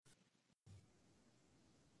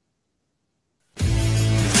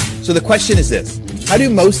So the question is this: how do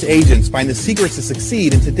most agents find the secrets to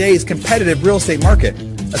succeed in today's competitive real estate market,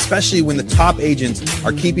 especially when the top agents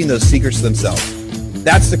are keeping those secrets to themselves?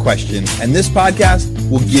 That's the question, and this podcast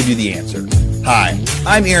will give you the answer. Hi,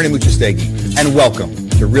 I'm Aaron Amuchastegui, and welcome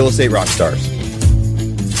to Real Estate Rockstars.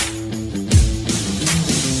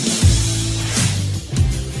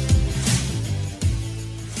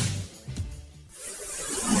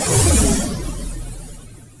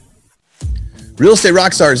 Real Estate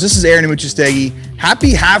Rockstars, this is Aaron Amuchastegui.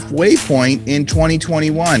 Happy halfway point in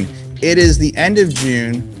 2021. It is the end of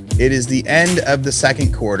June. It is the end of the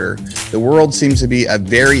second quarter. The world seems to be a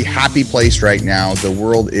very happy place right now. The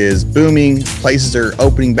world is booming. Places are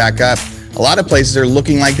opening back up. A lot of places are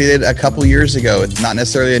looking like they did a couple years ago. It's not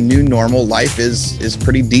necessarily a new normal. Life is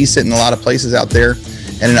pretty decent in a lot of places out there.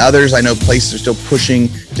 And in others, I know places are still pushing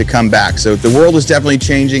to come back. So the world is definitely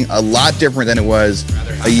changing, a lot different than it was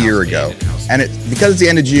a year ago. And because it's the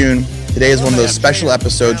end of June, today is one of those special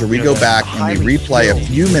episodes where we go back and we replay a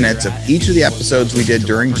few minutes of each of the episodes we did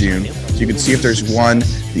during June, so you can see if there's one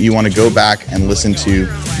that you want to go back and listen to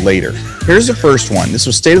later. Here's the first one. This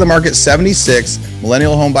was State of the Market 76,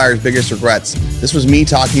 Millennial Home Buyers' Biggest Regrets. This was me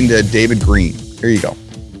talking to David Green. Here you go.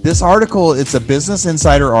 This article, it's a Business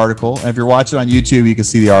Insider article. And if you're watching on YouTube, you can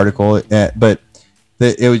see the article. But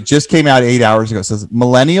it just came out 8 hours ago. It says,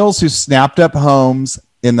 millennials who snapped up homes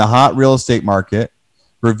in the hot real estate market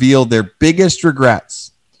revealed their biggest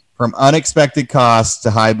regrets, from unexpected costs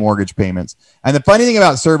to high mortgage payments. And the funny thing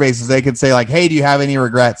about surveys is they can say like, hey, do you have any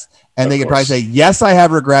regrets? And they could probably say, yes, I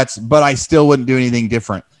have regrets, but I still wouldn't do anything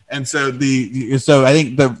different. And so I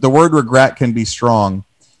think the word regret can be strong,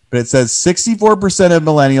 but it says 64% of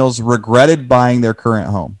millennials regretted buying their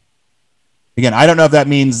current home. Again, I don't know if that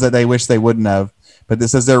means that they wish they wouldn't have, but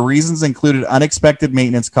this says their reasons included unexpected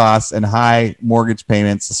maintenance costs and high mortgage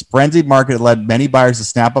payments. The frenzied market led many buyers to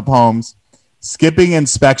snap up homes, skipping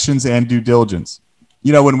inspections and due diligence.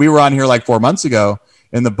 You know, when we were on here like 4 months ago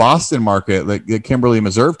in the Boston market, like Kimberly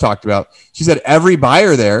Meserve talked about, she said every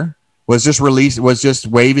buyer there was just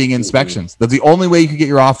waiving inspections. That's the only way you could get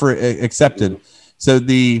your offer accepted. So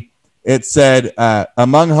it said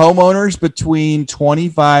among homeowners between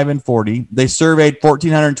 25 and 40, they surveyed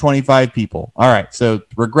 1,425 people. All right, so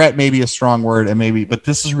regret may be a strong word, but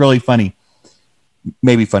this is really funny.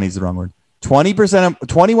 Maybe funny is the wrong word. 21%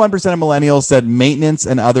 of millennials said maintenance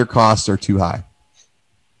and other costs are too high.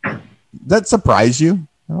 That surprise you?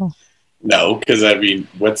 Oh. No, because I mean,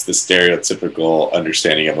 what's the stereotypical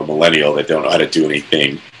understanding of a millennial that don't know how to do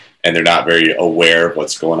anything? And they're not very aware of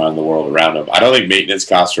what's going on in the world around them. I don't think maintenance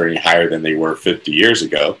costs are any higher than they were 50 years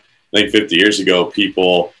ago. I think 50 years ago,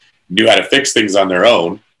 people knew how to fix things on their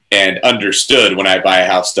own and understood when I buy a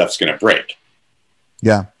house, stuff's going to break.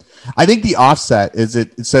 Yeah. I think the offset is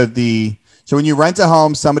so when you rent a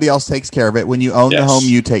home, somebody else takes care of it. When you own the home,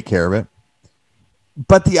 you take care of it.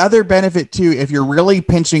 But the other benefit too, if you're really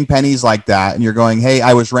pinching pennies like that and you're going, hey,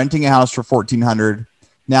 I was renting a house for $1,400.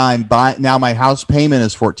 Now my house payment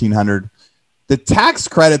is $1,400. The tax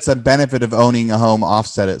credits and benefit of owning a home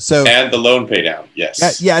offset it. So and the loan pay down,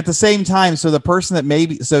 yes. Yeah. At the same time, so the person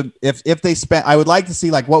that if they spent, I would like to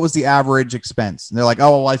see like what was the average expense, and they're like,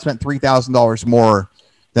 oh, well, I spent $3,000 more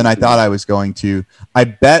than I thought I was going to. I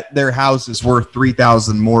bet their house is worth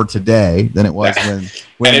 $3,000 more today than it was when.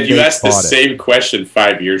 And if you ask the same question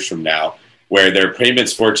 5 years from now, where their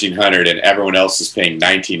payment's $1,400 and everyone else is paying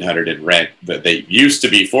 $1,900 in rent that they used to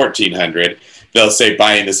be $1,400, they'll say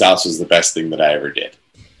buying this house was the best thing that I ever did.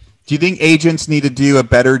 Do you think agents need to do a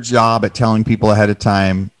better job at telling people ahead of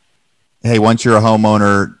time, hey, once you're a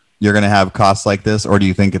homeowner, you're going to have costs like this? Or do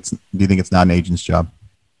you think it's not an agent's job?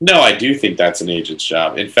 No, I do think that's an agent's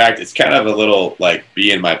job. In fact, it's kind of a little like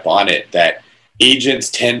bee in my bonnet that agents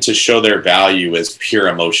tend to show their value as pure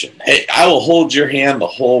emotion. Hey, I will hold your hand the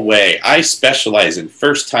whole way. I specialize in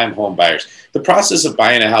first-time home buyers. The process of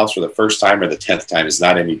buying a house for the first time or the 10th time is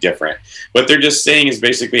not any different. What they're just saying is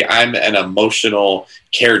basically I'm an emotional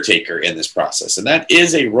caretaker in this process. And that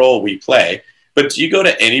is a role we play. But do you go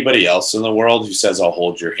to anybody else in the world who says, I'll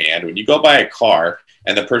hold your hand? When you go buy a car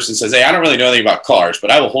and the person says, hey, I don't really know anything about cars, but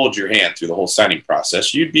I will hold your hand through the whole signing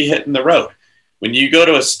process, you'd be hitting the road. When you go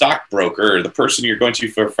to a stockbroker or the person you're going to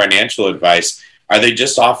for financial advice, are they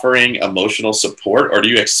just offering emotional support, or do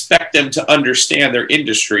you expect them to understand their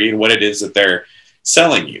industry and what it is that they're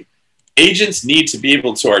selling you? Agents need to be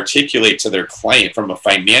able to articulate to their client from a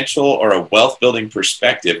financial or a wealth building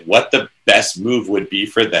perspective what the best move would be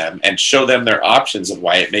for them and show them their options of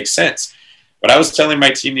why it makes sense. What I was telling my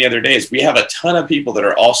team the other day is we have a ton of people that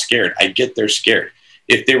are all scared. I get they're scared.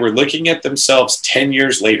 If they were looking at themselves 10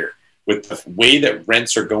 years later with the way that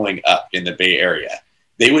rents are going up in the Bay Area,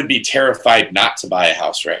 they would be terrified not to buy a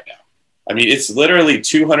house right now. I mean, it's literally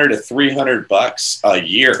 $200 to $300 a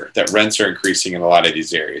year that rents are increasing in a lot of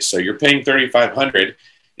these areas. So you're paying $3,500.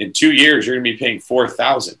 In 2 years, you're going to be paying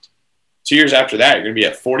 $4,000. 2 years after that, you're going to be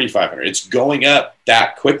at $4,500. It's going up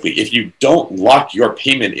that quickly. If you don't lock your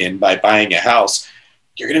payment in by buying a house,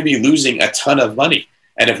 you're going to be losing a ton of money.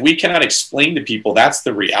 And if we cannot explain to people, that's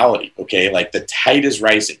the reality, okay? Like, the tide is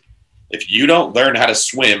rising. If you don't learn how to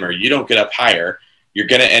swim or you don't get up higher, you're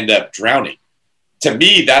going to end up drowning. To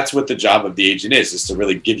me, that's what the job of the agent is to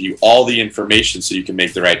really give you all the information so you can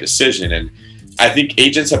make the right decision. And I think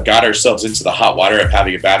agents have got ourselves into the hot water of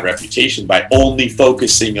having a bad reputation by only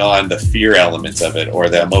focusing on the fear elements of it or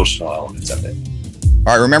the emotional elements of it.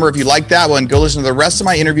 All right, remember, if you like that one, go listen to the rest of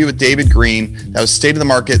my interview with David Green. That was State of the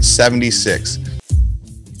Market 76.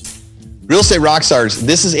 Real Estate Rockstars,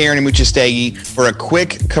 this is Aaron Amuchastegui for a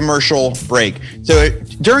quick commercial break. So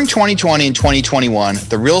during 2020 and 2021,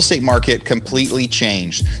 the real estate market completely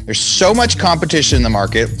changed. There's so much competition in the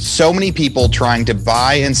market, so many people trying to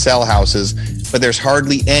buy and sell houses, but there's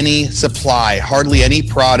hardly any supply, hardly any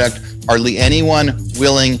product, hardly anyone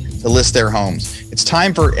willing to list their homes. It's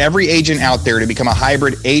time for every agent out there to become a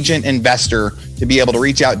hybrid agent investor, to be able to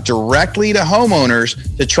reach out directly to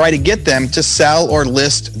homeowners to try to get them to sell or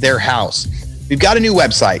list their house. We've got a new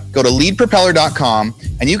website. Go to leadpropeller.com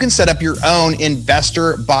and you can set up your own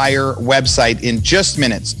investor buyer website in just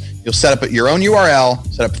minutes. You'll set up your own URL,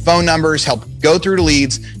 set up phone numbers, help go through to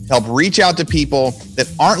leads, help reach out to people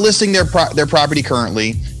that aren't listing their property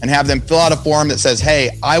currently, and have them fill out a form that says,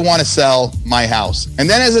 hey, I want to sell my house. And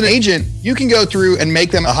then as an agent, you can go through and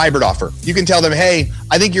make them a hybrid offer. You can tell them, hey,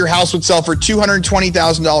 I think your house would sell for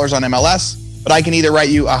 $220,000 on MLS, but I can either write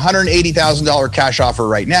you a $180,000 cash offer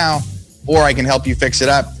right now, or I can help you fix it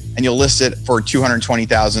up and you'll list it for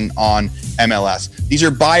 $220,000 on MLS. These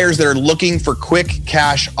are buyers that are looking for quick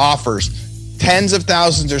cash offers. Tens of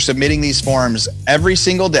thousands are submitting these forms every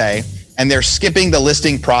single day, and they're skipping the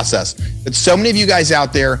listing process. But so many of you guys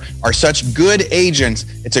out there are such good agents,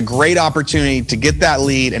 it's a great opportunity to get that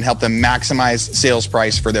lead and help them maximize sales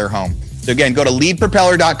price for their home. So again, go to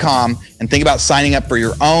leadpropeller.com and think about signing up for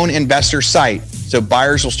your own investor site so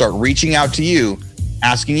buyers will start reaching out to you,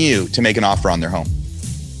 asking you to make an offer on their home.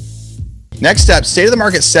 Next up, State of the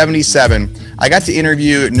Market 77. I got to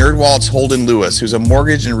interview NerdWallet's Holden Lewis, who's a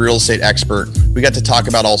mortgage and real estate expert. We got to talk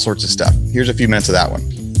about all sorts of stuff. Here's a few minutes of that one.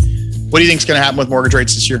 What do you think is going to happen with mortgage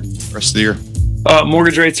rates this year, rest of the year?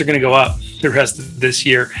 Mortgage rates are going to go up the rest of this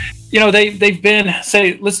year. You know, they've been,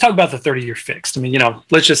 let's talk about the 30-year fixed. I mean, you know,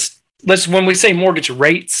 let's when we say mortgage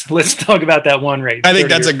rates, let's talk about that one rate. I think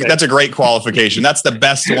that's a great qualification. That's the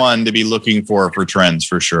best one to be looking for trends,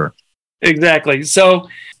 for sure. Exactly. So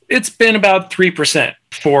it's been about 3%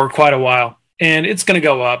 for quite a while, and it's going to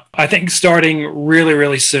go up, I think, starting really,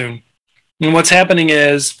 really soon. And what's happening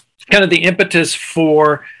is kind of the impetus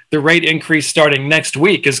for the rate increase starting next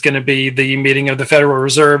week is going to be the meeting of the Federal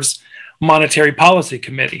Reserve's Monetary Policy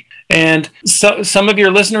Committee. And so some of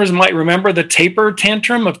your listeners might remember the taper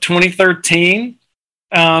tantrum of 2013.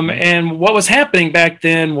 And what was happening back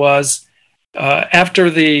then was after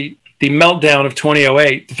the meltdown of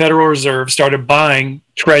 2008, the Federal Reserve started buying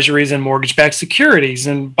treasuries and mortgage-backed securities.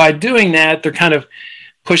 And by doing that, they're kind of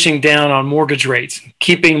pushing down on mortgage rates,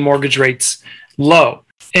 keeping mortgage rates low.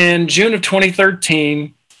 In June of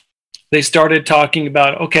 2013, they started talking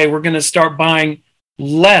about, okay, we're going to start buying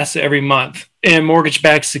less every month in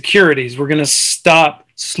mortgage-backed securities. We're going to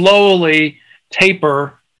slowly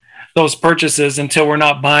taper those purchases until we're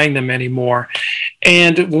not buying them anymore.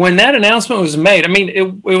 And when that announcement was made, I mean,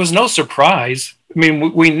 it was no surprise. I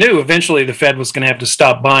mean, we knew eventually the Fed was going to have to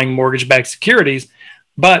stop buying mortgage-backed securities.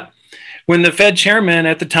 But when the Fed chairman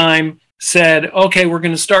at the time said, okay, we're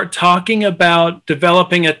going to start talking about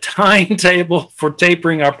developing a timetable for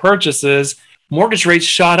tapering our purchases, mortgage rates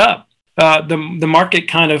shot up. The market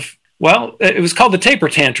kind of, well, it was called the taper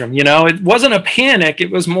tantrum. You know, it wasn't a panic.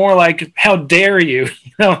 It was more like, how dare you?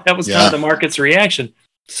 You know, that was kind of the market's reaction.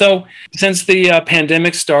 So since the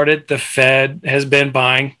pandemic started, the Fed has been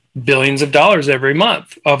buying billions of dollars every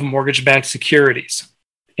month of mortgage-backed securities.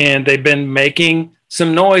 And they've been making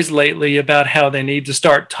some noise lately about how they need to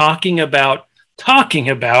start talking about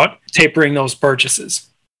tapering those purchases.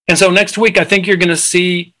 And so next week, I think you're going to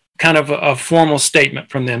see kind of a formal statement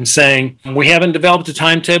from them saying, we haven't developed a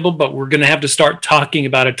timetable, but we're going to have to start talking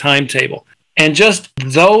about a timetable. And just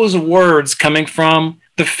those words coming from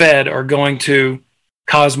the Fed are going to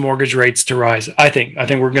cause mortgage rates to rise. I think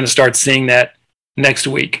we're going to start seeing that next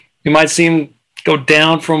week. You might see them go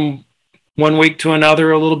down from one week to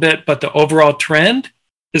another a little bit, but the overall trend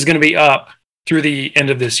is going to be up through the end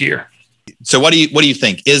of this year. So what do you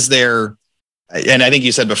think? Is there, and I think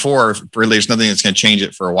you said before, really, there's nothing that's going to change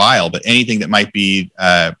it for a while, but anything that might be,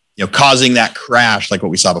 causing that crash like what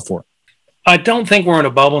we saw before? I don't think we're in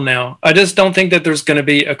a bubble now. I just don't think that there's going to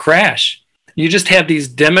be a crash. You just have these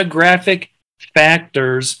demographic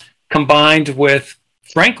factors combined with,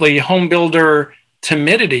 frankly, home builder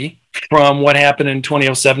timidity from what happened in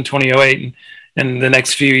 2007, 2008, and the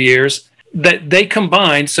next few years, that they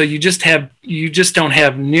combine. So you just don't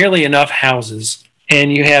have nearly enough houses,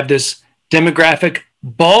 and you have this demographic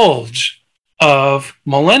bulge of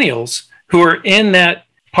millennials who are in that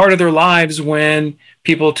part of their lives when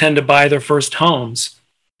people tend to buy their first homes.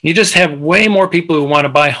 You just have way more people who want to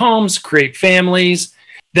buy homes, create families,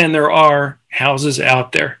 than there are houses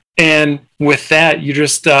out there. And with that, you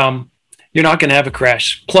just you're not going to have a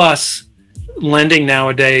crash. Plus, lending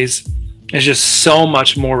nowadays is just so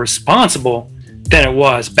much more responsible than it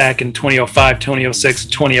was back in 2005, 2006,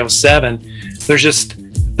 2007. There's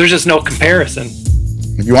just no comparison.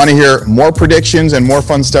 If you want to hear more predictions and more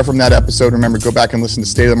fun stuff from that episode, remember, go back and listen to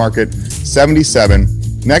State of the Market 77.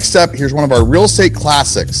 Next up, here's one of our real estate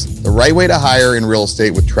classics, The Right Way to Hire in Real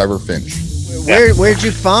Estate with Trevor Finch. Where'd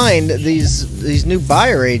you find these new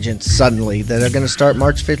buyer agents suddenly that are going to start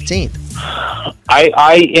March 15th?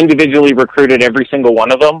 I individually recruited every single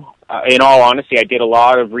one of them. In all honesty, I did a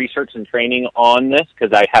lot of research and training on this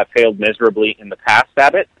because I have failed miserably in the past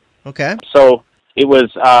at it. Okay. So it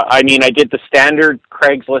was, I did the standard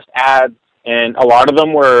Craigslist ads, and a lot of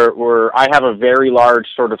them were I have a very large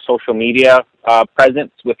sort of social media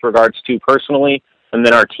presence with regards to personally, and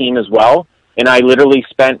then our team as well. And I literally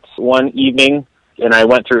spent one evening, and I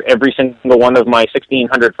went through every single one of my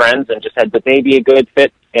 1,600 friends and just said, would they be a good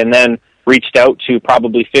fit? And then reached out to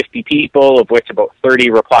probably 50 people, of which about 30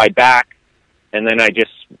 replied back. And then I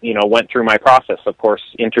just, went through my process, of course,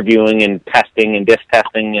 interviewing and testing and disc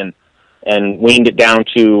testing, and weaned it down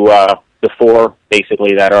to the 4,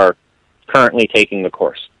 basically, that are currently taking the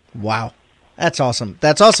course. Wow. That's awesome.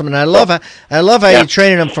 And I love how you're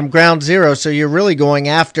training them from ground zero. So you're really going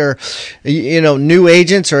after, new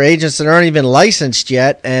agents or agents that aren't even licensed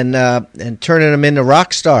yet, and turning them into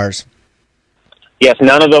rock stars. Yes,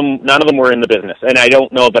 none of them were in the business, and I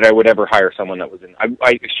don't know that I would ever hire someone that was in.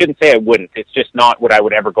 I shouldn't say I wouldn't. It's just not what I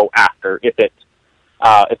would ever go after. If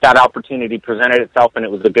that opportunity presented itself and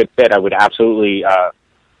it was a good fit, I would absolutely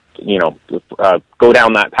go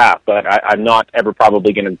down that path. But I'm not ever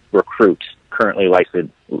probably going to recruit currently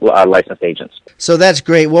licensed agents. So that's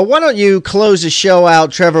great. Well, why don't you close the show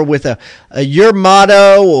out, Trevor, with your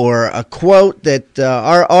motto or a quote that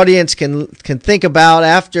our audience can think about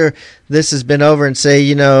after this has been over, and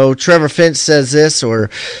say, Trevor Finch says this, or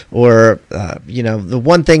the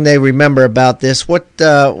one thing they remember about this.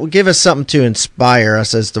 Give us something to inspire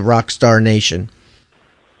us as the Rockstar Nation.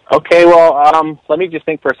 Okay, well, let me just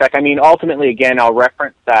think for a sec. Ultimately, again, I'll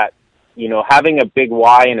reference that, having a big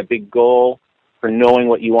why and a big goal for knowing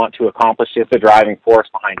what you want to accomplish is the driving force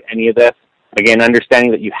behind any of this. Again, understanding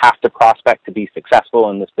that you have to prospect to be successful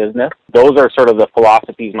in this business. Those are sort of the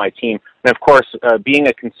philosophies my team. And of course, being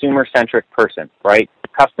a consumer-centric person, right?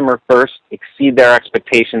 Customer first, exceed their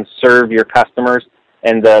expectations, serve your customers,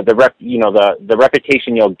 and the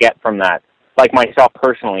reputation you'll get from that. Like myself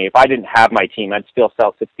personally, if I didn't have my team, I'd still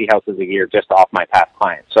sell 60 houses a year just off my past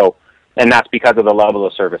clients. So, and that's because of the level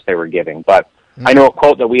of service they were giving. But I know a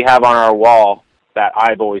quote that we have on our wall that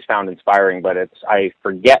I've always found inspiring, but I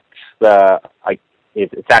forget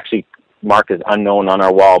it's actually marked as unknown on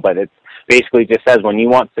our wall, but it basically just says, when you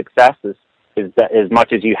want success as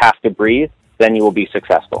much as you have to breathe, then you will be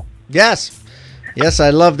successful. Yes, I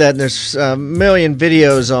love that. And there's a million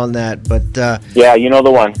videos on that, but yeah, you know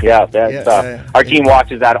the one. Yeah, our team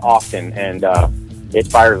watches that often, and it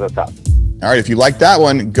fires us up. All right, if you like that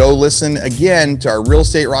one, go listen again to our Real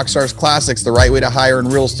Estate Rockstars Classics, The Right Way to Hire in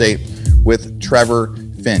Real Estate with Trevor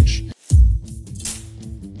Finch.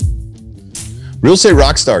 Real Estate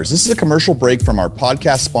Rockstars, this is a commercial break from our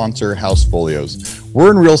podcast sponsor, Housefolios. We're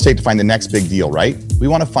in real estate to find the next big deal, right? We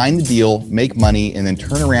want to find the deal, make money, and then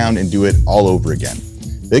turn around and do it all over again.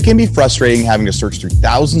 It can be frustrating having to search through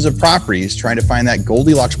thousands of properties trying to find that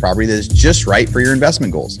Goldilocks property that is just right for your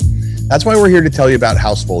investment goals. That's why we're here to tell you about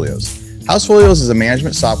Housefolios. Housefolios is a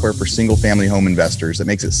management software for single-family home investors that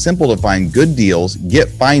makes it simple to find good deals, get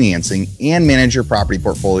financing, and manage your property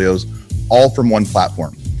portfolios all from one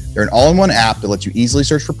platform. They're an all-in-one app that lets you easily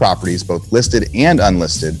search for properties, both listed and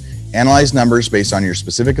unlisted, analyze numbers based on your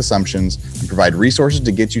specific assumptions, and provide resources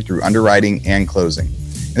to get you through underwriting and closing.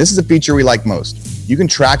 And this is a feature we like most. You can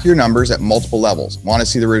track your numbers at multiple levels. Want to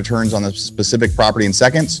see the returns on the specific property in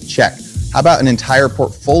seconds? Check. How about an entire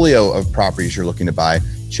portfolio of properties you're looking to buy?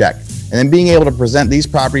 Check. And then being able to present these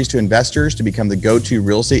properties to investors to become the go-to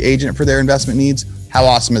real estate agent for their investment needs. How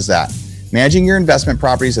awesome is that? Managing your investment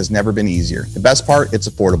properties has never been easier. The best part, it's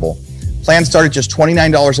affordable. Plans start at just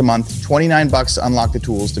 $29 a month, $29 to unlock the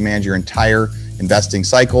tools to manage your entire investing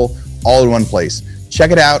cycle all in one place.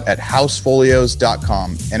 Check it out at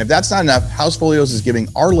housefolios.com. And if that's not enough, Housefolios is giving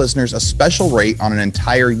our listeners a special rate on an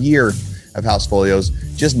entire year of Housefolios,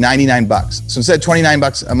 just $99. So instead of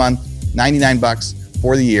 $29 a month, $99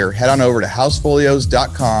 for the year, head on over to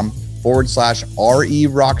housefolios.com/RE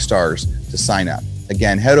Rockstars to sign up.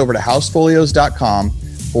 Again, head over to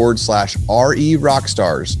housefolios.com/RE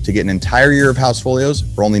Rockstars to get an entire year of Housefolios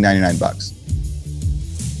for only $99.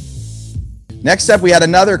 Next up, we had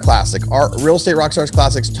another classic, our Real Estate Rockstars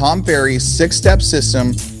Classics, Tom Ferry's 6-step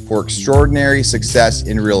system for extraordinary success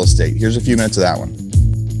in real estate. Here's a few minutes of that one.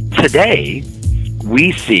 Today,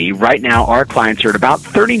 we see right now our clients are at about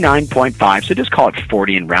 39.5, so just call it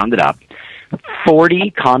 40 and round it up,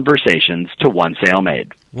 40 conversations to one sale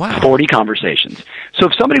made. Wow. 40 conversations. So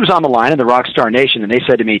if somebody was on the line in the Rockstar Nation and they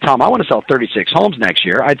said to me, Tom, I want to sell 36 homes next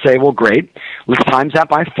year, I'd say, well, great. Let's times that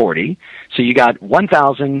by 40. So you got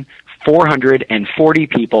 1,440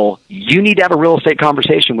 people you need to have a real estate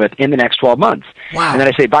conversation with in the next 12 months. Wow. And then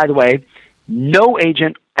I say, by the way, no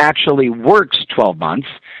agent actually works 12 months.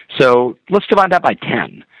 So let's divide that by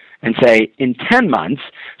 10 and say in 10 months,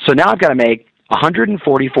 so now I've got to make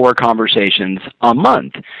 144 conversations a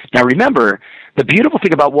month. Now remember, the beautiful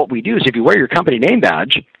thing about what we do is if you wear your company name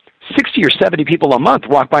badge, 60 or 70 people a month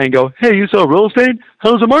walk by and go, hey, you sell real estate?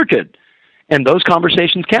 How's the market? And those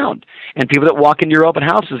conversations count. And people that walk into your open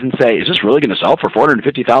houses and say, is this really going to sell for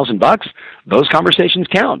 $450,000? Those conversations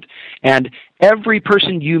count. And every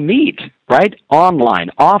person you meet, right, online,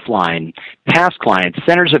 offline, past clients,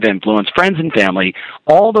 centers of influence, friends and family,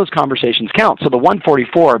 all those conversations count. So the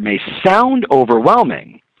 144 may sound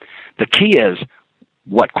overwhelming. The key is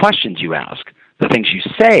what questions you ask, the things you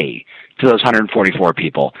say to those 144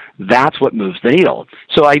 people. That's what moves the needle.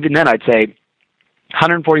 So I'd say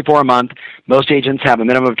 144 a month. Most agents have a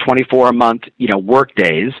minimum of 24 a month, work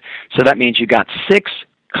days. So that means you got 6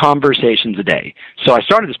 conversations a day. So I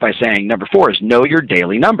started this by saying number 4 is know your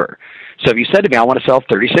daily number. So if you said to me, I want to sell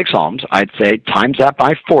 36 homes, I'd say times that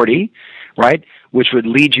by 40, right? Which would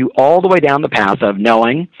lead you all the way down the path of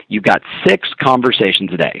knowing you've got 6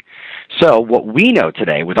 conversations a day. So what we know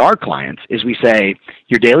today with our clients is we say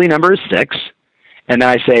your daily number is 6. And then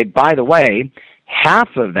I say, by the way,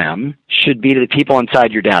 half of them should be to the people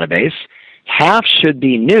inside your database, half should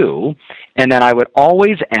be new, and then I would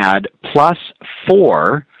always add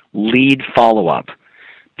 +4 lead follow-up.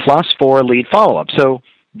 +4 lead follow-up. So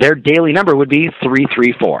their daily number would be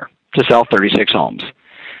 334 to sell 36 homes.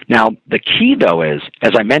 Now, the key, though, is,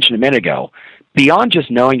 as I mentioned a minute ago, beyond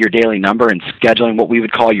just knowing your daily number and scheduling what we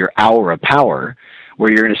would call your hour of power, where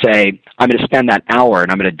you're going to say, I'm going to spend that hour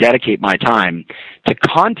and I'm going to dedicate my time to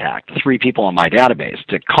contact 3 people in my database,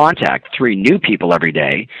 to contact 3 new people every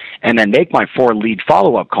day, and then make my 4 lead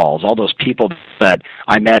follow-up calls, all those people that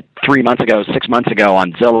I met 3 months ago, 6 months ago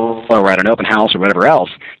on Zillow or at an open house or whatever else,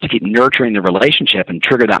 to keep nurturing the relationship and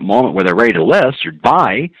trigger that moment where they're ready to list or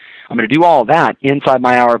buy. I'm going to do all of that inside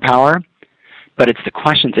my hour of power, but it's the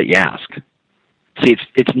questions that you ask. See,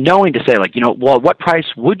 it's knowing to say, well, what price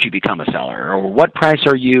would you become a seller? Or what price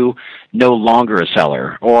are you no longer a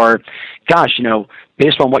seller? Or, gosh,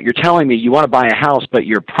 based on what you're telling me, you want to buy a house, but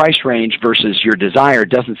your price range versus your desire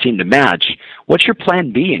doesn't seem to match. What's your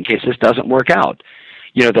plan B in case this doesn't work out?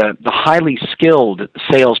 The highly skilled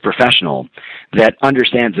sales professional that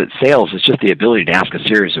understands that sales is just the ability to ask a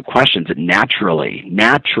series of questions that naturally,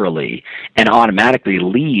 and automatically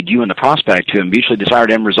lead you and the prospect to a mutually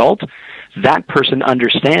desired end result, that person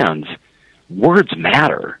understands words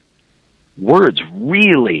matter. Words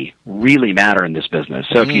really, really matter in this business.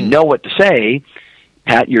 So if you know what to say,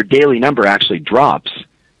 Pat, your daily number actually drops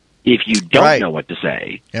if you don't know what to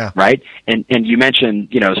say, right? And you mentioned,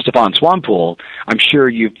 Stefan Swanepoel. I'm sure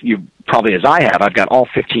you probably, as I have, I've got all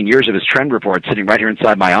 15 years of his trend report sitting right here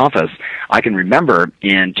inside my office. I can remember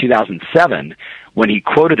in 2007 when he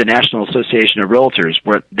quoted the National Association of Realtors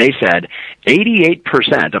where they said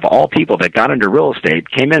 88% of all people that got into real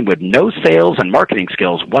estate came in with no sales and marketing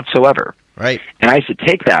skills whatsoever. Right. And I used to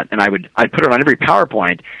take that and I'd put it on every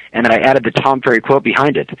PowerPoint and then I added the Tom Ferry quote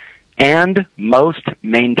behind it. And most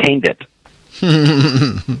maintained it.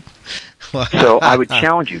 So I would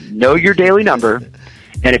challenge you, know your daily number,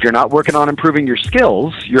 and if you're not working on improving your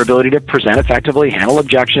skills, your ability to present effectively, handle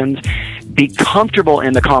objections, be comfortable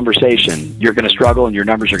in the conversation, you're going to struggle and your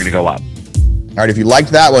numbers are going to go up. All right, if you liked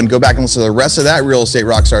that one, go back and listen to the rest of that Real Estate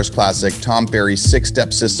Rockstars Classic, Tom Ferry's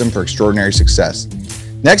 6-step system for extraordinary success.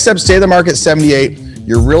 Next up, State of the Market 78,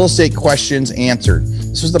 your real estate questions answered.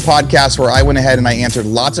 This was the podcast where I went ahead and I answered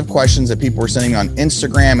lots of questions that people were sending on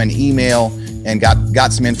Instagram and email and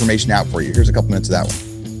got some information out for you. Here's a couple minutes of that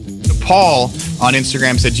one. So Paul on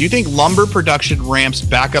Instagram said, do you think lumber production ramps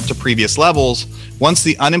back up to previous levels once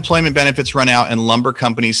the unemployment benefits run out and lumber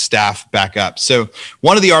companies staff back up? So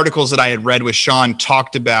one of the articles that I had read with Sean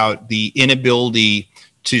talked about the inability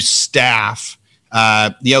to staff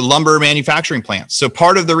lumber manufacturing plants. So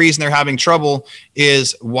part of the reason they're having trouble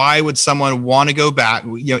is why would someone want to go back,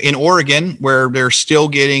 in Oregon, where they're still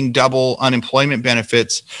getting double unemployment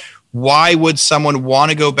benefits, why would someone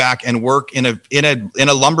want to go back and work in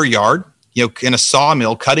a lumber yard, in a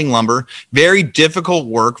sawmill cutting lumber? Very difficult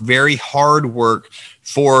work, very hard work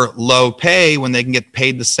for low pay when they can get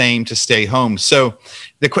paid the same to stay home. So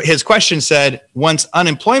his question said, once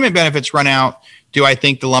unemployment benefits run out, do I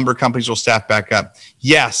think the lumber companies will staff back up?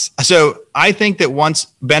 Yes. So I think that once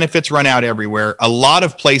benefits run out everywhere, a lot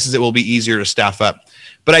of places it will be easier to staff up.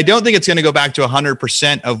 But I don't think it's going to go back to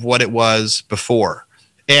 100% of what it was before.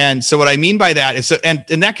 And so what I mean by that is, and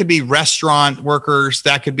that could be restaurant workers,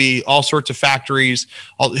 that could be all sorts of factories,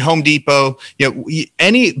 Home Depot,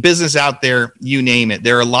 any business out there, you name it.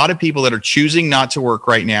 There are a lot of people that are choosing not to work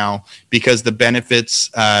right now because the benefits,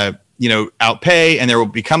 outpay, and there will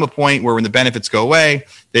become a point where when the benefits go away,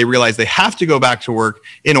 they realize they have to go back to work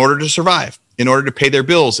in order to survive, in order to pay their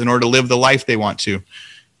bills, in order to live the life they want to.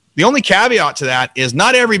 The only caveat to that is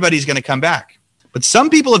not everybody's going to come back, but some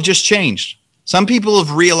people have just changed. Some people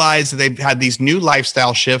have realized that they've had these new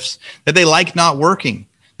lifestyle shifts, that they like not working,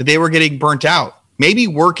 that they were getting burnt out. Maybe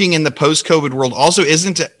working in the post-COVID world also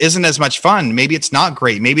isn't as much fun. Maybe it's not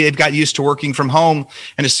great. Maybe they've got used to working from home,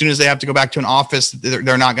 and as soon as they have to go back to an office,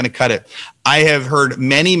 they're not going to cut it. I have heard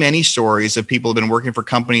many, many stories of people who have been working for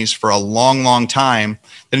companies for a long, long time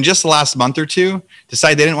that in just the last month or two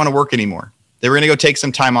decide they didn't want to work anymore. They were going to go take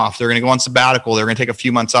some time off. They're going to go on sabbatical. They're going to take a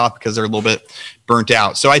few months off because they're a little bit burnt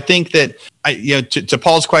out. So I think that, to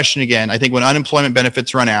Paul's question again, I think when unemployment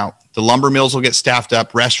benefits run out, the lumber mills will get staffed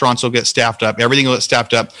up, restaurants will get staffed up, everything will get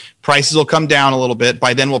staffed up, prices will come down a little bit.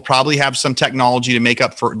 By then, we'll probably have some technology to make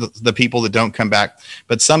up for the people that don't come back.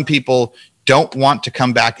 But some people don't want to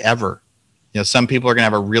come back ever. Some people are going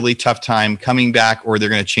to have a really tough time coming back, or they're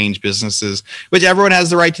going to change businesses, which everyone has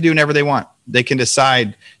the right to do whenever they want. They can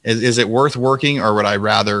decide, is it worth working, or would I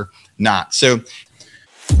rather not? So,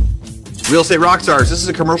 Real Estate Rockstars, this is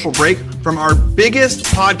a commercial break from our biggest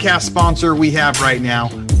podcast sponsor we have right now,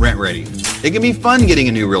 Rent Ready. It can be fun getting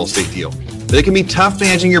a new real estate deal, but it can be tough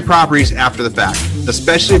managing your properties after the fact,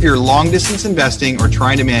 especially if you're long distance investing or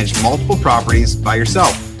trying to manage multiple properties by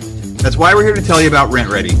yourself. That's why we're here to tell you about Rent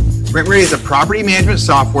Ready. Rent Ready is a property management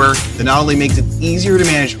software that not only makes it easier to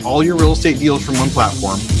manage all your real estate deals from one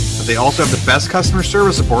platform, but they also have the best customer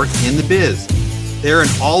service support in the biz. They're an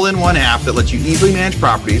all-in-one app that lets you easily manage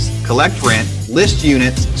properties, collect rent, list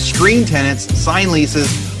units, screen tenants, sign leases,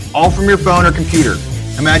 all from your phone or computer.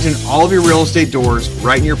 Imagine all of your real estate doors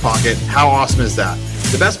right in your pocket. How awesome is that?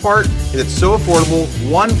 The best part is it's so affordable,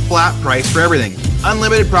 one flat price for everything.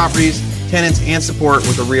 Unlimited properties, tenants, and support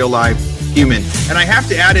with a real live human. And I have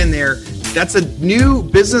to add in there, that's a new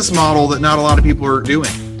business model that not a lot of people are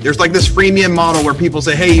doing. There's like this freemium model where people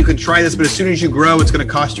say, hey, you can try this, but as soon as you grow, it's going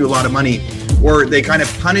to cost you a lot of money. Or they kind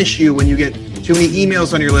of punish you when you get too many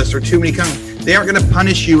emails on your list or too many comments. They aren't going to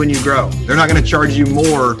punish you when you grow. They're not going to charge you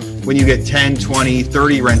more when you get 10, 20,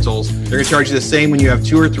 30 rentals. They're going to charge you the same when you have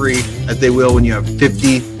 2 or 3 as they will when you have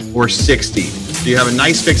 50 or 60. So you have a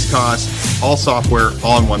nice fixed cost, all software,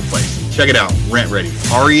 all in one place. Check it out, Rent Ready,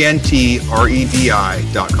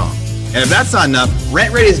 RENTREDI.com. And if that's not enough,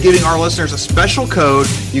 Rent Ready is giving our listeners a special code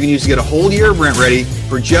you can use to get a whole year of Rent Ready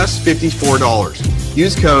for just $54.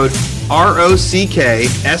 Use code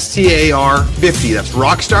ROCKSTAR50, that's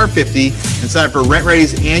Rockstar50, and sign up for Rent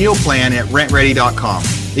Ready's annual plan at RentReady.com.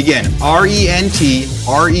 Again,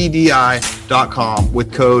 RENTREDI.com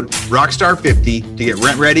with code Rockstar50 to get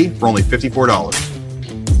Rent Ready for only $54.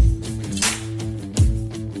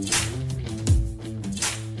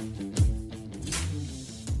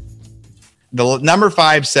 The number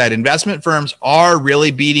 5 said investment firms are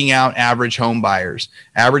really beating out average home buyers.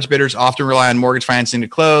 Average bidders often rely on mortgage financing to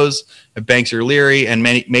close. If banks are leery, and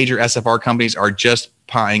many major SFR companies are just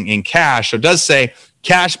buying in cash. So it does say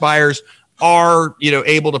cash buyers are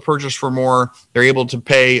able to purchase for more. They're able to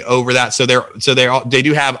pay over that. So they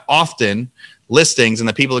do have often listings, and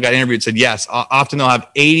the people that got interviewed said yes. Often they'll have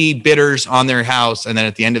 80 bidders on their house, and then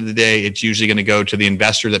at the end of the day, it's usually going to go to the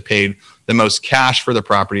investor that paid the most cash for the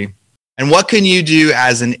property. And what can you do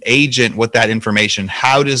as an agent with that information?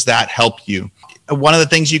 How does that help you? one of the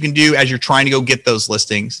things you can do as you're trying to go get those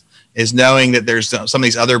listings is knowing that there's some of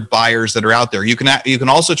these other buyers that are out there. You can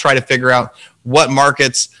also try to figure out what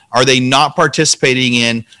markets are they not participating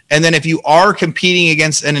in. And then if you are competing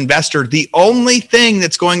against an investor, the only thing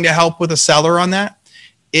that's going to help with a seller on that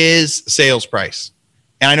is sales price.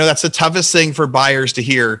 And I know that's the toughest thing for buyers to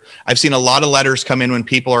hear. I've seen a lot of letters come in when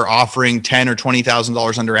people are offering $10,000 or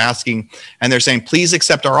 $20,000 under asking, and they're saying, please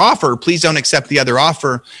accept our offer. Please don't accept the other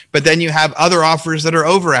offer. But then you have other offers that are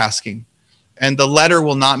over asking. And the letter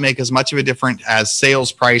will not make as much of a difference as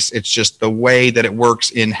sales price. It's just the way that it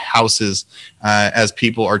works in houses as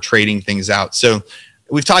people are trading things out. So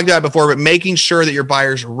we've talked about it before, but making sure that your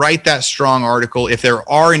buyers write that strong article. If there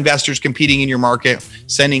are investors competing in your market,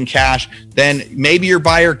 sending cash, then maybe your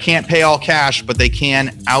buyer can't pay all cash, but they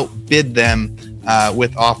can outbid them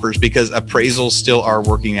with offers because appraisals still are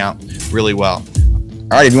working out really well.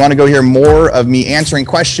 All right, if you want to go hear more of me answering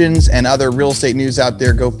questions and other real estate news out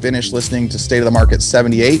there, go finish listening to State of the Market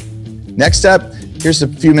 78. Next up, here's a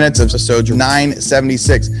few minutes of episode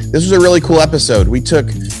 976. This was a really cool episode. We took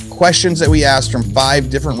questions that we asked from 5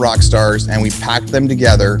 different rock stars and we packed them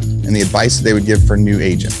together and the advice that they would give for new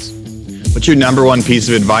agents. What's your number one piece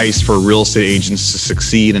of advice for real estate agents to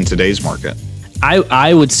succeed in today's market?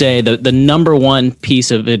 I would say the number one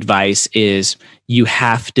piece of advice is you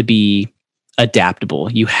have to be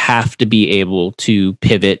adaptable. You have to be able to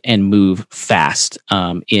pivot and move fast.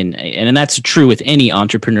 And that's true with any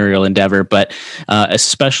entrepreneurial endeavor, but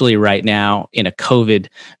especially right now in a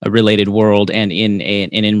COVID-related world and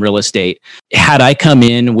in real estate. Had I come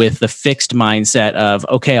in with the fixed mindset of,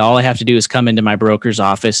 okay, all I have to do is come into my broker's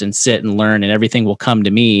office and sit and learn, and everything will come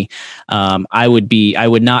to me, I would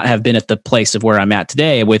not have been at the place of where I'm at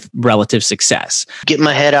today with relative success. Get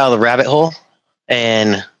my head out of the rabbit hole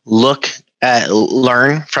and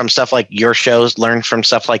learn from stuff like your shows, learn from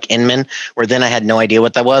stuff like Inman, where then I had no idea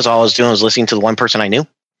what that was. All I was doing was listening to the one person I knew,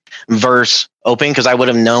 versus Open, because I would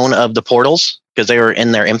have known of the portals because they were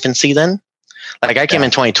in their infancy then. Like I came in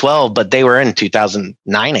 2012, but they were in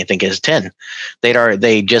 2009, I think it is 10.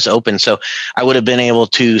 They just opened. So I would have been able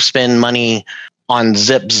to spend money on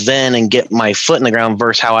Zips then and get my foot in the ground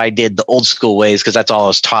versus how I did the old school ways, because that's all I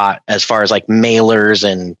was taught as far as like mailers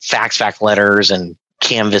and fax letters and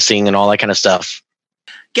canvassing and all that kind of stuff.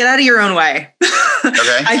 Get out of your own way.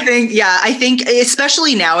 Okay. I think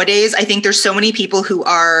especially nowadays, I think there's so many people who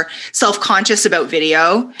are self-conscious about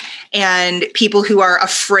video and people who are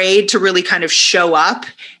afraid to really kind of show up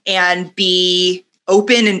and be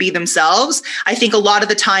open and be themselves. I think a lot of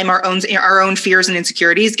the time our own fears and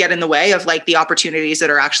insecurities get in the way of like the opportunities that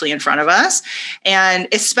are actually in front of us. And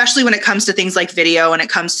especially when it comes to things like video and it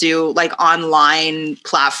comes to like online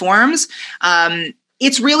platforms,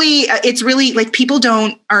 it's really like people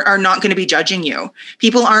are not going to be judging you.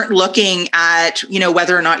 People aren't looking at,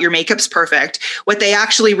 whether or not your makeup's perfect. What they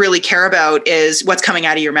actually really care about is what's coming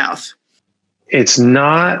out of your mouth. It's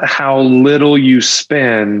not how little you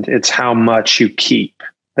spend, it's how much you keep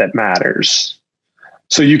that matters.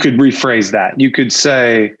 So you could rephrase that. You could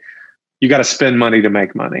say, you got to spend money to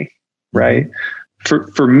make money, right?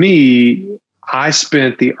 Mm-hmm. For me, I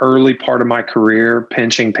spent the early part of my career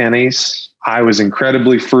pinching pennies. I was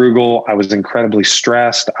incredibly frugal. I was incredibly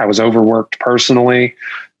stressed. I was overworked personally.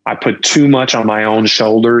 I put too much on my own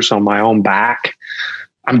shoulders, on my own back.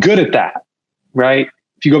 I'm good at that, right?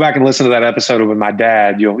 If you go back and listen to that episode with my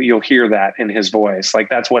dad, you'll hear that in his voice. Like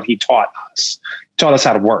that's what he taught us. He taught us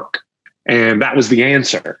how to work. And that was the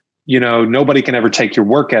answer. Nobody can ever take your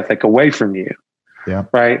work ethic away from you. Yeah.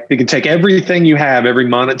 Right. You can take everything you have, every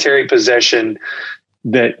monetary possession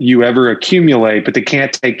that you ever accumulate, but they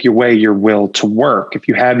can't take away your will to work. If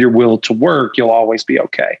you have your will to work, you'll always be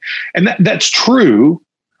okay. And that's true.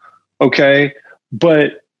 Okay.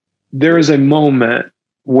 But there is a moment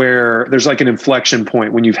where there's like an inflection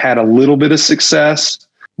point when you've had a little bit of success,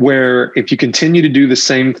 where if you continue to do the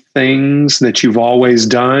same things that you've always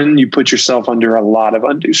done, you put yourself under a lot of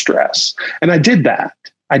undue stress. And I did that.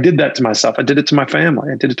 I did that to myself. I did it to my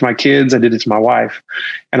family. I did it to my kids. I did it to my wife.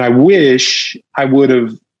 And I wish I would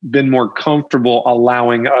have been more comfortable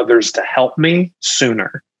allowing others to help me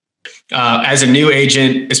sooner. As a new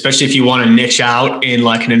agent, especially if you want to niche out in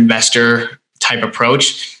like an investor type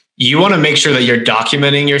approach, you want to make sure that you're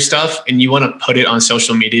documenting your stuff and you want to put it on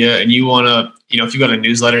social media, and you want to, if you got a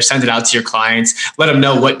newsletter, send it out to your clients, let them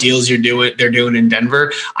know what deals they're doing in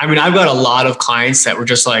Denver. I mean, I've got a lot of clients that were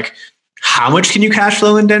just like, how much can you cash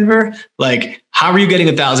flow in Denver? Like, how are you getting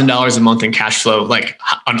 $1,000 a month in cash flow, like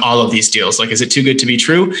on all of these deals? Like, is it too good to be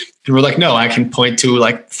true? And we're like, no, I can point to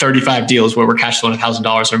like 35 deals where we're cash flowing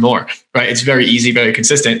 $1,000 or more, right? It's very easy, very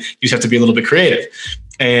consistent. You just have to be a little bit creative.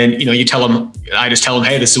 And, you know, I just tell them,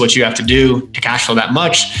 hey, this is what you have to do to cash flow that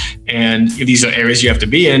much. And these are areas you have to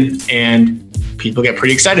be in. And people get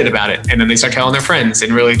pretty excited about it. And then they start telling their friends,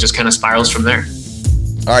 and really just kind of spirals from there.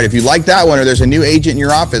 All right, if you like that one, or there's a new agent in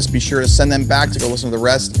your office, be sure to send them back to go listen to the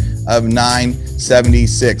rest of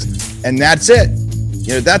 976. And that's it.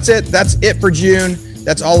 You know, that's it. That's it for June.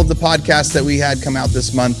 That's all of the podcasts that we had come out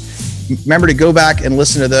this month. Remember to go back and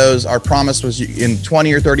listen to those. Our promise was in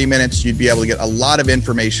 20 or 30 minutes, you'd be able to get a lot of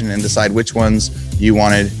information and decide which ones you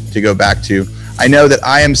wanted to go back to. I know that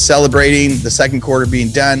I am celebrating the second quarter being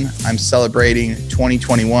done. I'm celebrating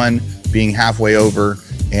 2021 being halfway over.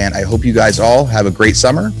 And I hope you guys all have a great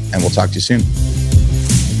summer, and we'll talk to you soon.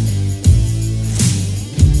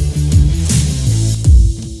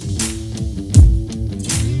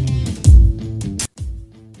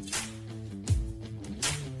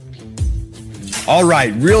 All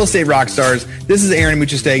right, Real Estate Rockstars, this is Aaron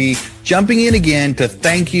Amuchastegui jumping in again to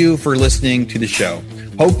thank you for listening to the show.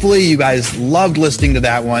 Hopefully you guys loved listening to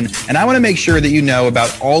that one. And I want to make sure that you know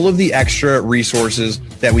about all of the extra resources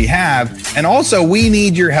that we have. And also, we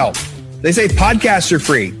need your help. They say podcasts are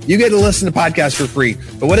free. You get to listen to podcasts for free.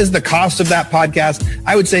 But what is the cost of that podcast?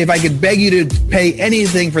 I would say if I could beg you to pay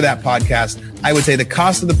anything for that podcast, I would say the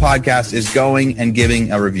cost of the podcast is going and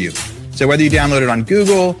giving a review. So whether you download it on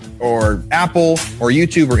Google or Apple or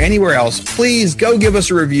YouTube or anywhere else, please go give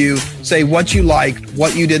us a review. Say what you liked,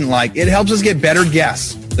 what you didn't like. It helps us get better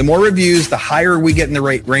guests. The more reviews, the higher we get in the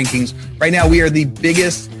rankings. Right now, we are the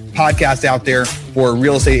biggest podcast out there for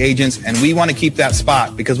real estate agents, and we want to keep that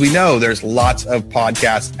spot because we know there's lots of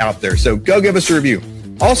podcasts out there. So go give us a review.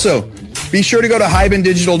 Also, be sure to go to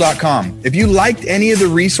hibandigital.com. If you liked any of the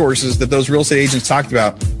resources that those real estate agents talked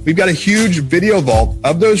about, we've got a huge video vault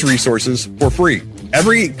of those resources for free.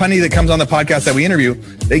 Every penny that comes on the podcast that we interview,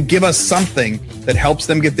 they give us something that helps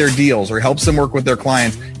them get their deals or helps them work with their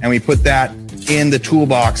clients. And we put that in the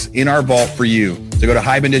toolbox in our vault for you. So go to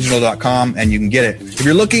hibandigital.com and you can get it. If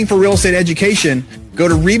you're looking for real estate education, go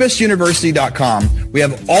to rebusuniversity.com. We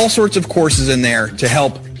have all sorts of courses in there to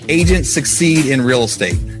help agents succeed in real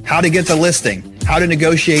estate. How to get the listing, how to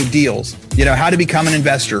negotiate deals, how to become an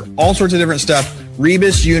investor, all sorts of different stuff,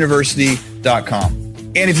 rebusuniversity.com.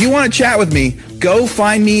 And if you want to chat with me, go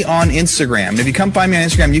find me on Instagram. And if you come find me on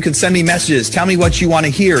Instagram, you can send me messages. Tell me what you want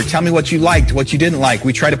to hear. Tell me what you liked, what you didn't like.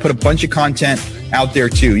 We try to put a bunch of content out there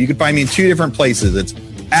too. You can find me in two different places. It's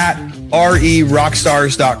at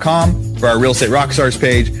rerockstars.com for our Real Estate Rockstars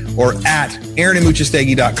page, or at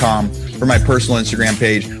aaronamuchastegui.com for my personal Instagram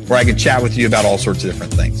page, where I can chat with you about all sorts of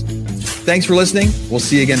different things. Thanks for listening. We'll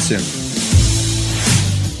see you again soon.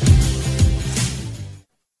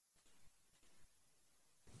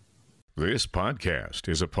 This podcast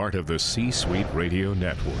is a part of the C-Suite Radio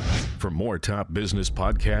Network. For more top business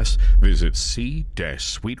podcasts, visit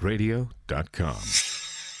c-suiteradio.com.